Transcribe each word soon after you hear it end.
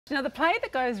Now, the play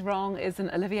that goes wrong is an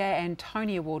Olivier and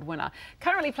Tony Award winner,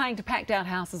 currently playing to packed out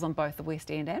houses on both the West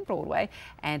End and Broadway,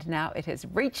 and now it has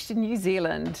reached New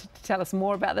Zealand. To tell us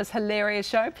more about this hilarious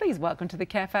show, please welcome to the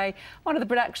cafe one of the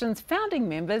production's founding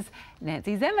members,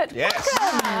 Nancy Zamit. Yes.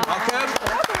 Welcome.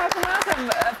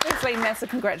 Firstly, massive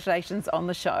congratulations on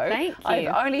the show. Thank you.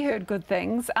 I've only heard good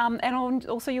things. And on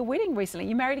also your wedding recently.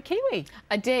 You married a Kiwi.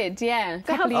 I did, yeah. A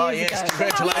couple of years ago.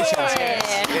 Congratulations.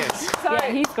 Yes. So,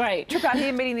 yeah, he's great. Trip out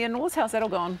here meeting the in-laws, how's that all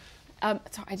gone? Sorry,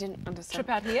 I didn't understand. Trip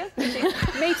out here,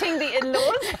 meeting the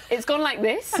in-laws. It's gone like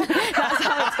this. That's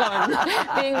how it's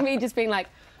gone. Me just being like,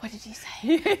 what did you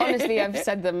say? Honestly, I've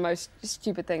said the most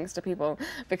stupid things to people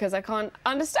because I can't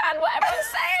understand what everyone's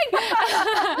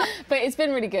saying. But it's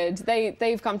been really good.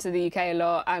 They've come to the UK a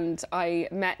lot, and I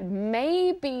met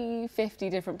maybe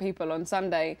 50 different people on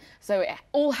Sunday. So it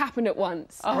all happened at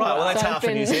once. Oh, right, well, that's half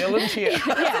of New Zealand. Yeah.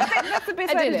 That's the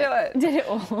best way to do it. Did it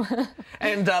all.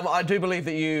 And I do believe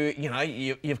that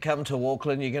you've come to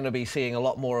Auckland. You're going to be seeing a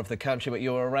lot more of the country, but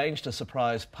you arranged a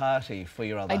surprise party for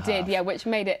your other half. I did, yeah, which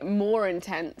made it more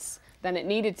intense than it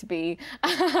needed to be.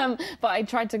 But I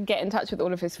tried to get in touch with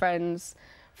all of his friends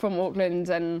from Auckland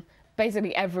and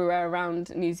basically everywhere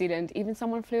around New Zealand. Even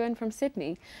someone flew in from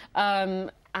Sydney,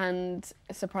 and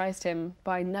surprised him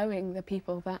by knowing the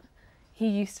people that he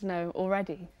used to know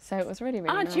already. So it was really,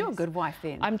 really Aren't nice. you a good wife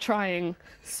then? I'm trying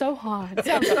so hard.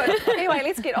 Sounds good. Anyway,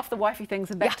 let's get off the wifey things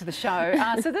and back to the show.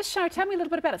 So this show, tell me a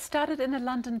little bit about it. Started in a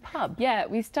London pub. Yeah,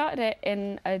 we started it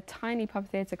in a tiny pub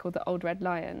theatre called the Old Red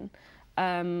Lion.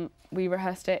 We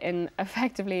rehearsed it in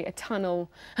effectively a tunnel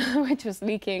which was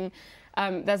leaking.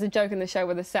 There's a joke in the show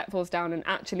where the set falls down and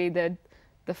actually the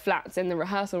flats in the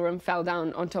rehearsal room fell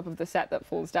down on top of the set that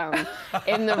falls down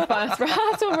in the first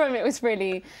rehearsal room. It was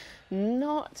really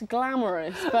not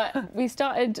glamorous, but we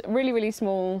started really, really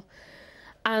small,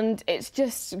 and it's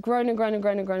just grown and grown and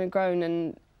grown and grown and grown,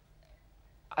 and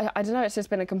I don't know, it's just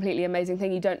been a completely amazing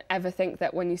thing. You don't ever think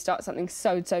that when you start something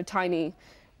so tiny,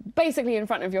 basically in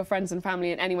front of your friends and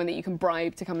family and anyone that you can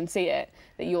bribe to come and see it,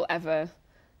 that you'll ever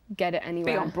get it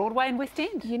anywhere. Be on Broadway and West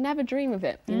End. You never dream of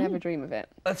it. You never dream of it.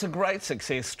 It's a great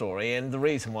success story, and the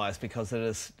reason why is because it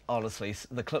is, honestly,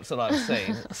 the clips that I've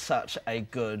seen, such a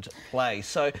good play.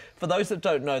 So, for those that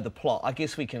don't know the plot, I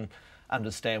guess we can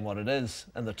understand what it is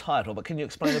in the title, but can you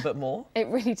explain a bit more? It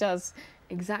really does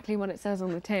exactly what it says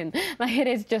on the tin. Like, it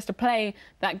is just a play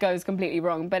that goes completely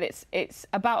wrong, but it's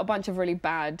about a bunch of really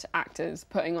bad actors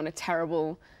putting on a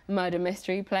terrible murder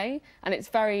mystery play, and it's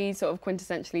very sort of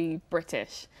quintessentially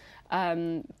British.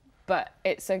 But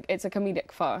it's a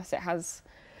comedic farce. It has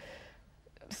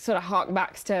sort of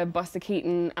harkbacks to Buster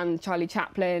Keaton and Charlie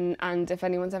Chaplin, and if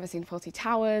anyone's ever seen Fawlty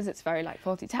Towers, it's very like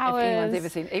Fawlty Towers.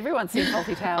 Everyone's seen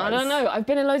Fawlty Towers. I don't know. I've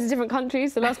been in loads of different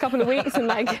countries the last couple of weeks, and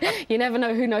like you never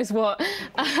know who knows what.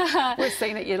 We've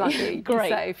seen it. You're lucky. Great.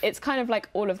 You're safe. It's kind of like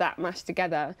all of that mashed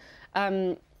together,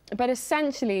 but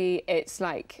essentially it's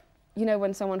like, you know,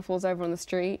 when someone falls over on the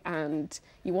street and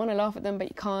you want to laugh at them but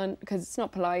you can't because it's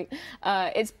not polite.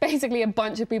 It's basically a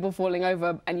bunch of people falling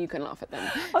over and you can laugh at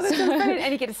them. Oh, that's brilliant.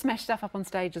 And you get to smash stuff up on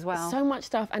stage as well. So much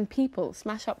stuff, and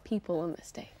smash up people on the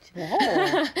stage.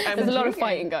 Whoa. There's a lot of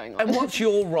fighting going on. And what's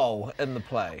your role in the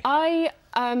play?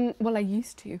 Well, I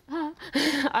used to.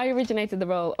 I originated the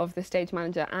role of the stage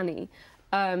manager, Annie,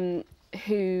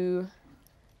 who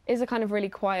is a kind of really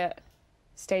quiet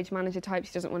stage manager type.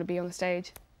 She doesn't want to be on the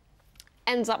stage.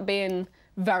 Ends up being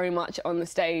very much on the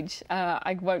stage.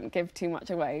 I won't give too much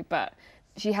away, but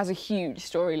she has a huge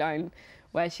storyline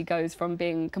where she goes from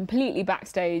being completely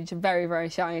backstage, very, very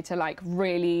shy, to like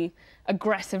really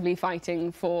aggressively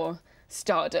fighting for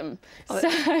stardom. Oh, so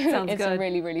sounds it's good. a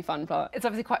really, really fun plot. It's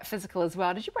obviously quite physical as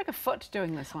well. Did you break a foot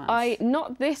doing this once?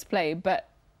 Not this play, but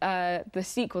the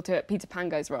sequel to it, Peter Pan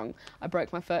Goes Wrong. I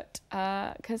broke my foot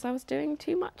because I was doing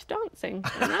too much dancing.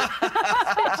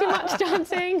 A bit too much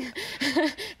dancing,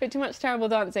 a bit too much terrible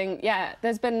dancing. Yeah,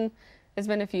 there's been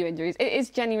a few injuries. It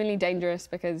is genuinely dangerous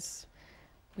because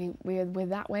we're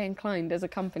that way inclined as a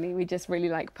company. We just really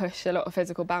like push a lot of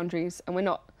physical boundaries, and we're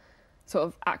not sort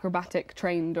of acrobatic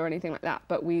trained or anything like that,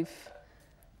 but we're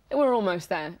almost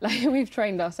there. Like, we've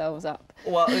trained ourselves up.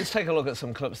 Well, let's take a look at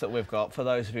some clips that we've got. For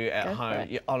those of you at home,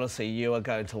 honestly, you are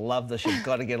going to love this. You've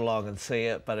got to get along and see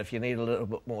it. But if you need a little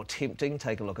bit more tempting,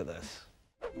 take a look at this.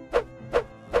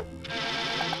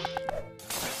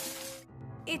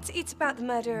 It's about the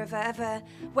murder of a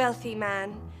wealthy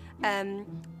man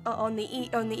on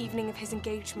the evening of his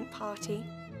engagement party.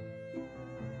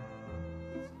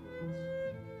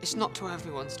 It's not to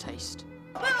everyone's taste.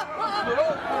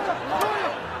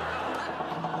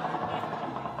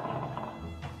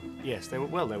 Yes, there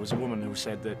was a woman who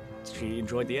said that she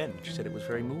enjoyed the end. She said it was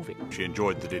very moving. She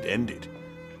enjoyed that it ended,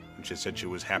 and she said she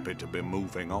was happy to be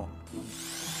moving on.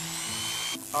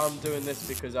 I'm doing this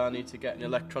because I need to get an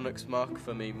electronics mark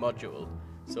for me module,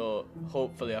 so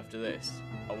hopefully after this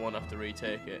I won't have to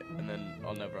retake it, and then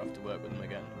I'll never have to work with them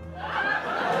again.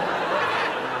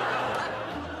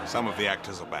 Some of the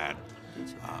actors are bad.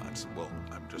 Well,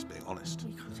 I'm just being honest.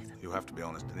 You have to be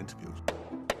honest in interviews.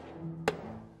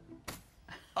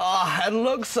 Oh, it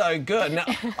looks so good. Now,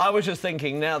 I was just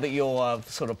thinking, now that you're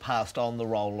sort of passed on the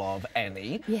role of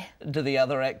Annie, Yeah. do the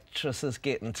other actresses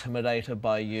get intimidated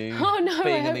by you no,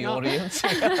 being I in the hope not. audience?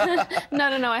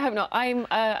 No, I hope not. I'm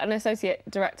an associate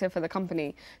director for the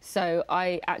company, so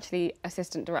I actually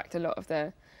assistant direct a lot of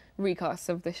the recasts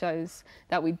of the shows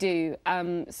that we do.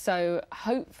 So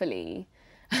hopefully,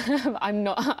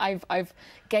 I've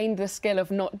gained the skill of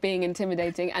not being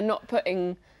intimidating and not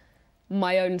putting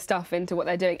my own stuff into what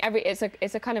they're doing.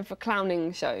 It's a kind of a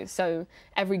clowning show, so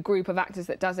every group of actors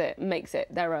that does it makes it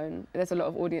their own. There's a lot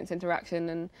of audience interaction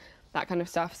and that kind of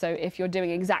stuff. So if you're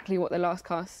doing exactly what the last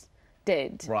cast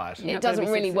did, right, it doesn't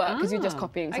really work because you're just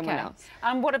copying someone else.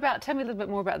 What about, tell me a little bit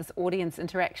more about this audience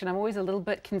interaction. I'm always a little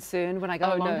bit concerned when I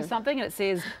go along to something and it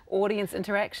says audience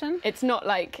interaction. It's not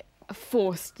like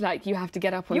forced, like you have to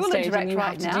get up on you stage interact and you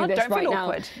right have to now. do this Don't right feel now.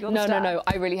 Awkward. No,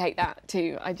 I really hate that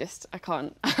too. I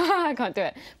can't I can't do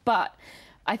it. But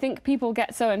I think people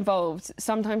get so involved,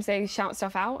 sometimes they shout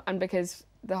stuff out, and because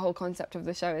the whole concept of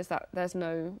the show is that there's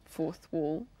no fourth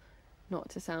wall, not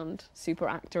to sound super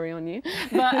actory on you,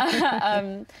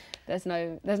 but there's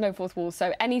no fourth wall,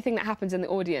 so anything that happens in the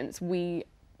audience we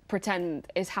pretend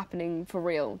is happening for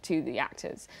real to the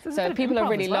actors. So people are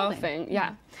really laughing.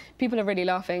 Yeah, people are really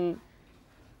laughing.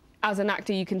 As an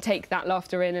actor, you can take that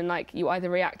laughter in and like you either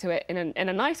react to it in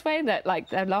a nice way, that like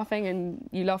they're laughing and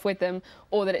you laugh with them,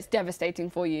 or that it's devastating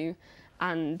for you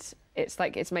and it's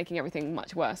like it's making everything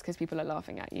much worse because people are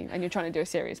laughing at you and you're trying to do a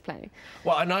serious play.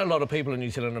 Well, I know a lot of people in New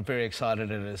Zealand are very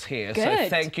excited it is here. Good. So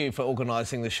thank you for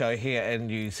organising the show here in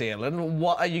New Zealand.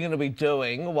 What are you going to be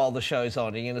doing while the show's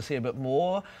on? Are you going to see a bit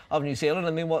more of New Zealand,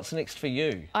 and then what's next for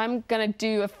you? I'm going to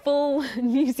do a full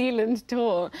New Zealand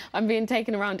tour. I'm being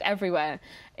taken around everywhere.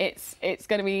 It's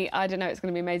going to be, I don't know, it's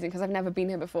going to be amazing because I've never been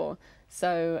here before.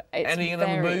 So it's And are you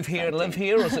going to move here and live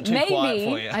here, or is it too Maybe, quiet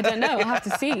for you? I don't know. I'll have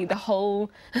to see the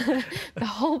whole, the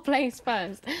whole place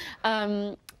first,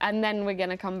 and then we're going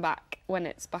to come back when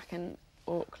it's back in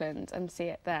Auckland and see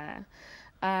it there,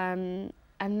 and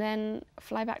then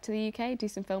fly back to the UK, do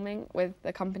some filming with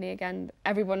the company again.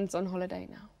 Everyone's on holiday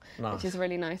now, which is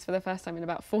really nice. For the first time in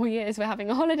about 4 years, we're having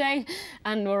a holiday,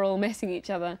 and we're all missing each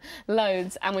other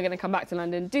loads. And we're going to come back to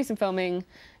London, do some filming,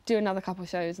 do another couple of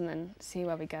shows, and then see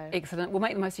where we go. Excellent. We'll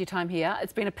make the most of your time here.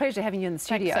 It's been a pleasure having you in the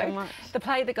studio. Thanks so much. The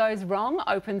Play That Goes Wrong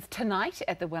opens tonight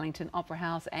at the Wellington Opera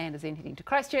House and is then heading to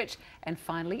Christchurch and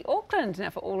finally Auckland. Now,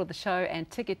 for all of the show and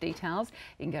ticket details,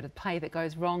 you can go to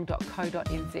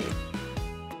playthatgoeswrong.co.nz.